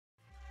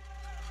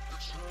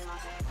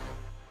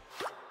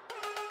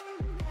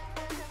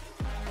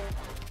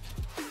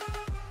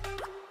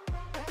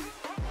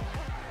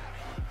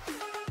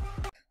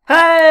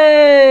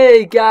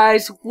Hey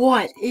guys,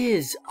 what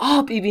is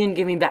up?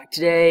 EBNGaming back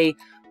today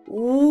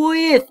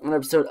with an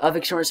episode of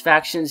Extronus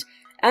Factions,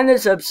 and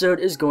this episode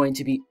is going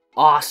to be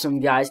awesome,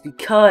 guys,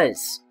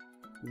 because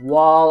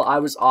while I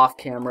was off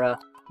camera,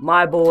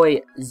 my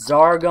boy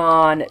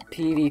Zargon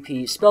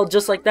PvP, spelled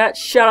just like that,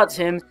 shout out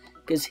to him,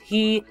 because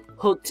he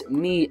hooked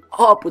me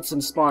up with some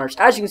spawners.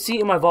 As you can see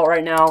in my vault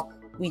right now,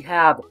 we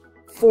have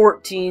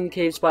 14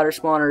 cave spider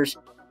spawners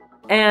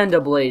and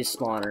a blaze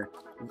spawner.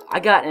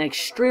 I got an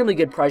extremely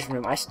good price from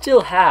him. I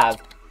still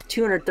have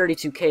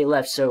 232k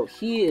left, so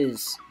he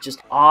is just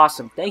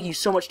awesome. Thank you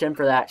so much to him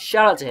for that.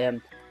 Shout out to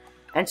him.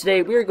 And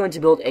today we are going to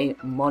build a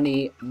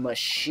money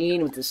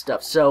machine with this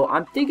stuff. So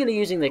I'm thinking of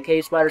using the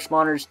cave spider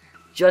spawners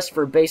just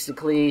for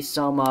basically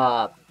some,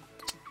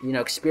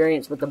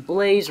 experience with the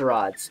blaze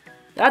rods.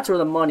 That's where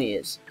the money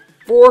is.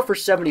 4 for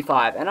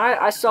 75. And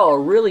I saw a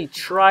really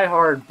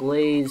try-hard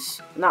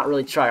blaze, not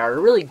really try-hard,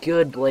 a really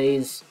good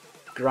blaze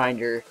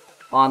grinder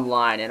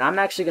online, and I'm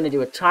actually going to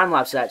do a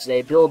time-lapse of that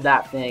today, build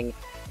that thing,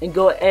 and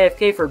go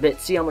AFK for a bit,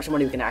 see how much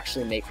money we can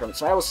actually make from it.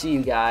 So I will see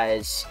you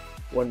guys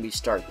when we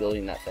start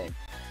building that thing.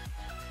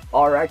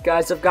 Alright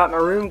guys, I've got my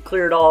room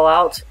cleared all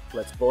out.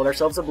 Let's build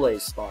ourselves a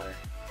blaze spawner.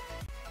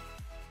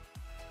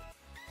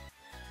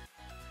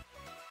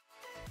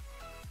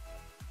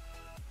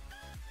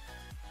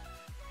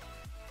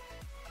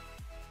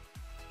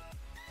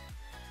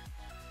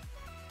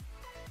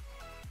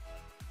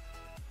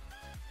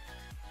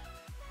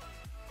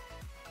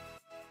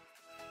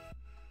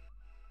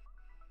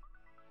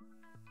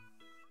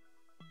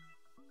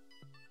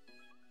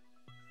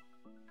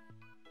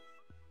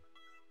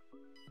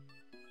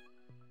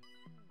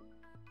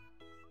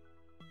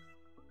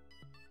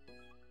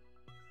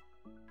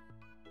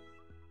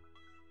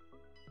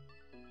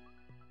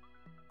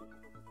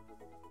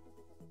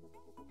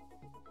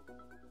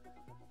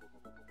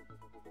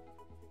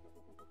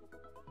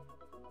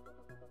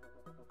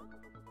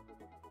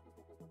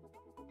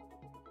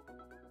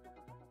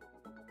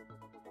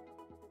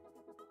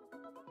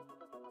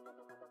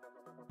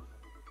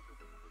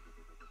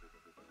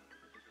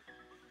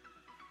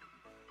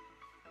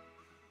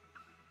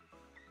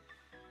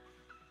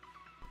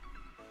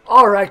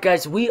 Alright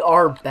guys, we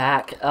are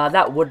back.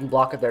 That wooden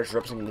block up there is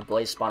representing the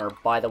blaze spawner,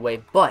 by the way,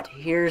 but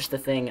here's the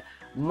thing.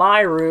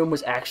 My room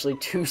was actually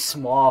too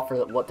small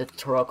for what the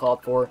tutorial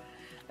called for,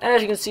 and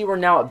as you can see, we're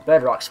now at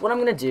bedrock. So what I'm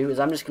going to do is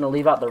I'm just going to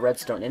leave out the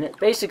redstone in it.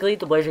 Basically,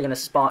 the blazes are going to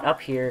spawn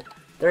up here.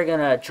 They're going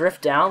to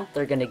drift down.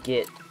 They're going to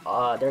get,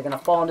 they're going to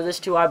fall into this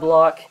 2i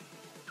block.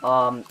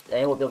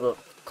 They won't be able to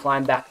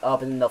climb back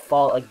up, and then they'll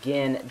fall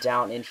again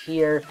down in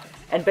here.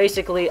 And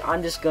basically,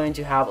 I'm just going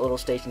to have a little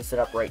station set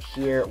up right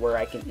here where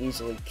I can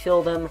easily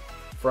kill them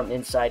from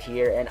inside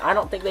here. And I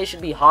don't think they should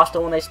be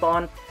hostile when they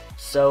spawn,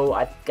 so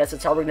I guess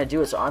that's how we're going to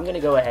do it. So I'm going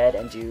to go ahead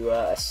and do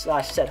a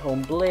 /set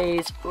home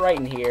blaze right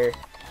in here.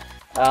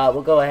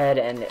 We'll go ahead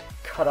and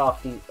cut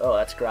off the... Oh,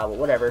 that's gravel.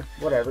 Whatever.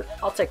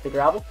 I'll take the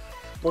gravel.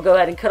 We'll go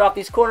ahead and cut off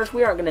these corners.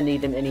 We aren't going to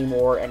need them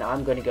anymore. And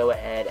I'm going to go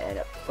ahead and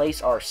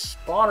place our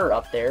spawner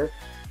up there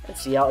and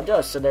see how it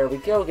does. So there we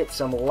go. Get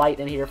some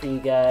light in here for you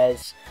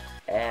guys.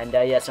 And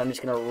yes, I'm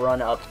just going to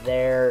run up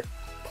there,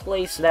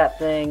 place that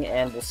thing,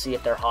 and we'll see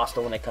if they're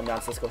hostile when they come down.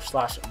 So let's go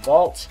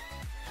 /vault.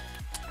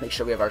 Make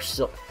sure we have our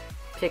silk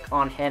pick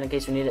on hand in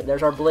case we need it.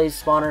 There's our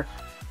blaze spawner.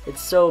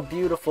 It's so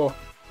beautiful.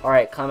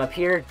 Alright, climb up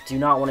here. Do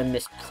not want to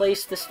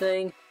misplace this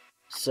thing.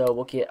 So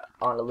we'll get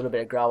on a little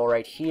bit of gravel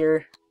right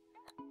here.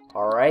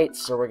 Alright,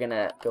 so we're going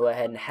to go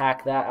ahead and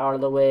hack that out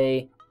of the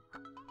way.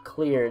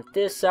 Clear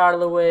this out of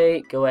the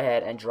way. Go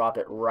ahead and drop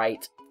it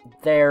right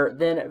there.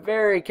 Then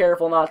very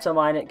careful not to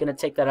mine it. Gonna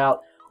take that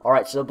out.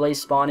 Alright, so the blaze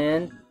spawn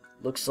in.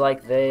 Looks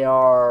like they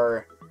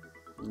are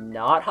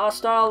not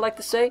hostile, I like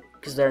to say,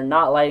 because they're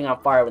not lighting on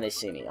fire when they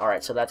see me.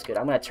 Alright, so that's good.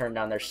 I'm gonna turn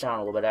down their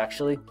sound a little bit,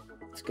 actually.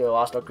 Let's go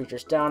hostile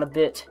creatures down a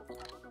bit,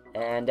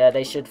 and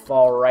they should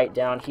fall right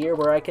down here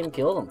where I can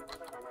kill them.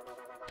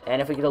 And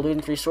if we get a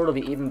looting 3 sword,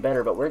 it'll be even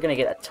better. But we're gonna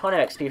get a ton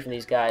of XP from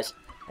these guys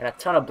and a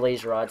ton of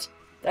blaze rods.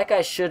 That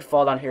guy should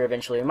fall down here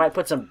eventually. We might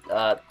put some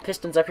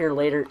pistons up here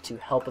later to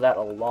help that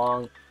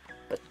along.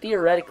 But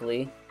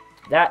theoretically,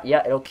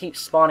 it'll keep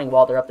spawning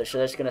while they're up there. So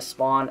they're just going to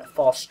spawn,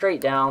 fall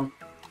straight down.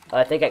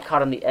 If they get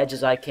caught on the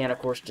edges, I can, of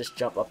course, just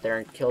jump up there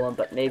and kill them.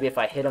 But maybe if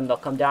I hit them, they'll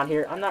come down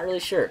here. I'm not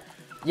really sure.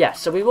 Yeah,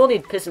 so we will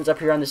need pistons up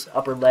here on this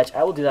upper ledge.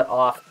 I will do that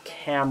off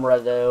camera,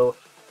 though.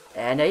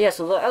 And yeah,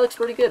 so that looks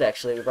pretty good,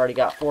 actually. We've already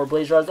got 4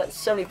 blaze rods. That's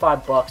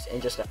 75 bucks in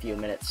just a few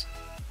minutes.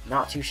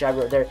 Not too shabby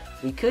right there.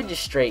 We could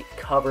just straight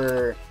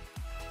cover...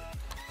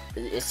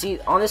 See,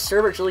 on this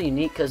server it's really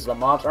unique because the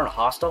mobs aren't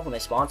hostile when they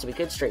spawn, so we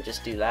could straight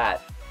just do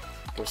that.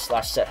 Go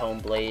 /set home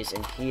blaze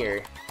in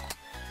here.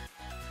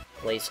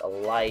 Place a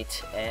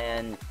light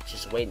and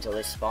just wait until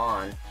they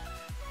spawn.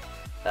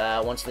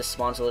 Once this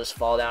spawns, they'll just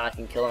fall down. I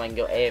can kill them. I can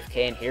go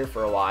AFK in here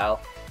for a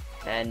while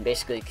and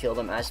basically kill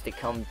them as they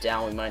come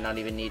down. We might not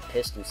even need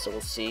pistons, so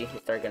we'll see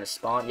if they're going to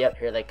spawn. Yep,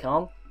 here they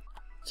come.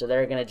 So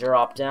they're going to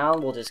drop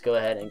down. We'll just go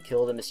ahead and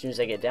kill them as soon as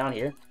they get down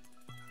here.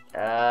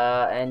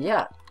 And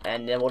yeah,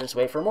 and then we'll just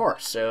wait for more.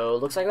 So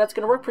looks like that's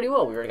going to work pretty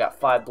well. We already got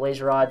 5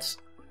 blaze rods.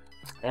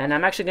 And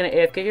I'm actually going to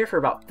AFK here for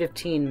about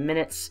 15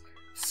 minutes,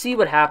 see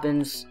what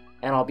happens,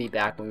 and I'll be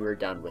back when we're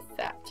done with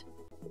that.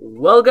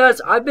 Well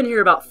guys, I've been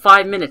here about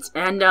 5 minutes,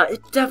 and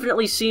it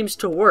definitely seems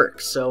to work.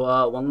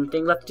 So one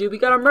thing left to do, we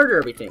gotta murder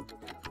everything.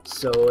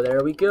 So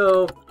there we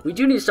go. We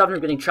do need to stop them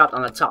from getting trapped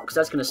on the top, because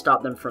that's going to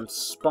stop them from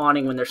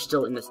spawning when they're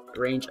still in the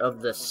range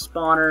of the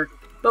spawner.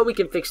 But we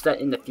can fix that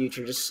in the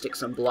future, just stick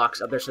some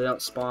blocks up there so they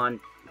don't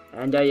spawn.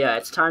 And yeah,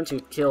 it's time to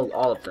kill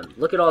all of them.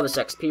 Look at all this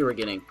XP we're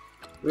getting.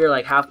 We were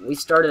like we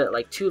started at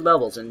like 2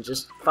 levels, and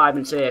just 5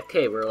 minutes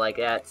AFK, we're like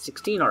at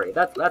 16 already.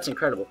 That's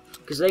incredible,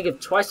 because they give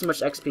twice as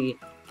much XP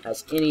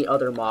as any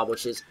other mob,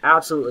 which is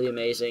absolutely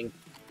amazing.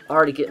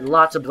 Already getting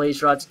lots of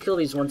blaze rods. Kill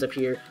these ones up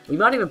here. We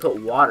might even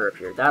put water up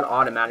here. That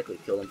automatically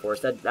kill them for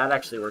us. That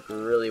actually worked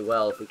really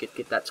well if we could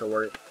get that to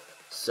work.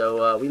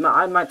 So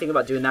I might think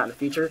about doing that in the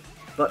future.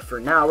 But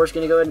for now, we're just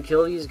gonna go ahead and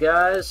kill these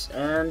guys.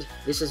 And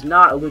this is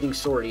not a looting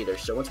sword either.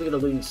 So once we get a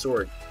looting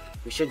sword,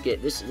 we should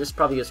get this. This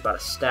probably gives about a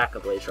stack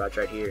of blaze rods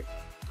right here.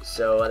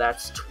 So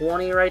that's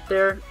 20 right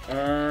there.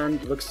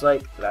 And looks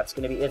like that's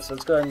gonna be it. So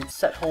let's go ahead and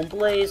set home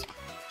blaze,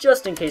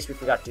 just in case we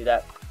forgot to do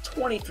that.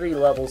 23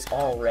 levels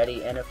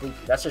already, and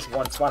if that's just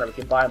one spawner, we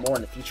can buy more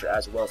in the future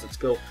as well. So let's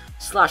go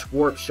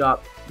 /warp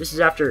shop. This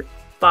is after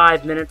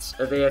 5 minutes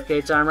of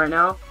AFK time right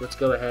now. Let's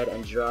go ahead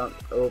and jump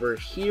over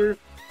here.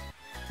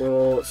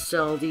 We'll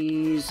sell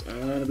these,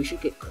 and we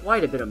should get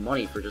quite a bit of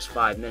money for just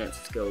 5 minutes.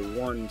 Let's go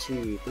 1,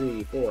 2,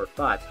 3, 4,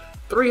 5.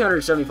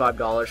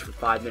 $375 for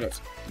 5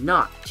 minutes.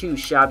 Not too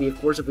shabby.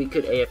 Of course, if we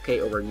could AFK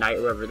overnight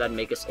or whatever, that'd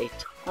make us a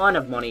ton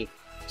of money.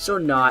 So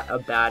not a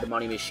bad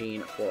money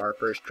machine for our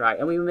first try,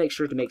 and we will make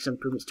sure to make some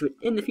improvements to it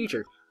in the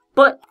future.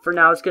 But for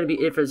now, it's going to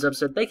be it for this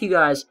episode. Thank you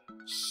guys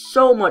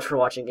so much for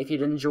watching. If you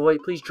did enjoy,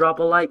 please drop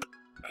a like,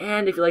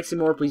 and if you'd like to see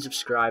more, please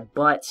subscribe.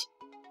 But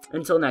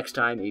until next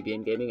time,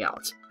 EBNGaming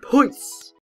out. Peace!